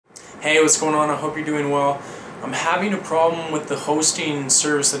Hey, what's going on? I hope you're doing well. I'm having a problem with the hosting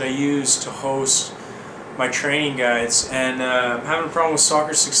service that I use to host my training guides, and I'm having a problem with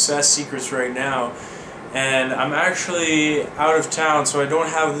Soccer Success Secrets right now. And I'm actually out of town, so I don't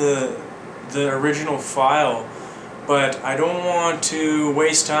have the original file. But I don't want to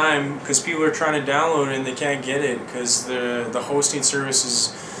waste time because people are trying to download it and they can't get it because the hosting service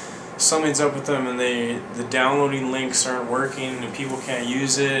is something's up with them, and the downloading links aren't working and people can't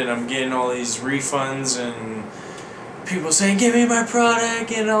use it, and I'm getting all these refunds and people saying give me my product,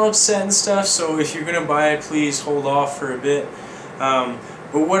 getting all upset and stuff. So if you're gonna buy it, please hold off for a bit.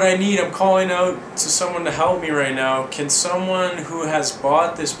 But what I need, I'm calling out to someone to help me right now. Can someone who has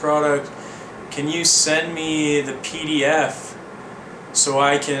bought this product, can you send me the PDF so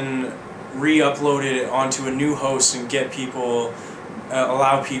I can re-upload it onto a new host and get people,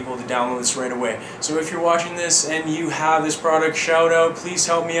 allow people to download this right away? So if you're watching this and you have this product, shout out, please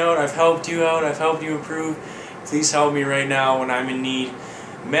help me out. I've helped you out, I've helped you improve. Please help me right now when I'm in need.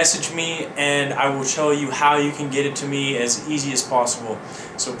 Message me and I will tell you how you can get it to me as easy as possible.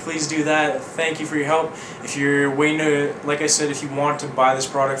 So please do that. Thank you for your help. If you're waiting to, like I said, if you want to buy this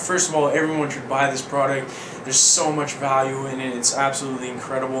product, first of all, everyone should buy this product. There's so much value in it. It's absolutely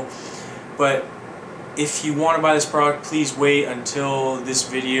incredible. But if you want to buy this product, please wait until this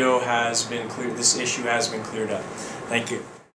video has been cleared, this issue has been cleared up. Thank you.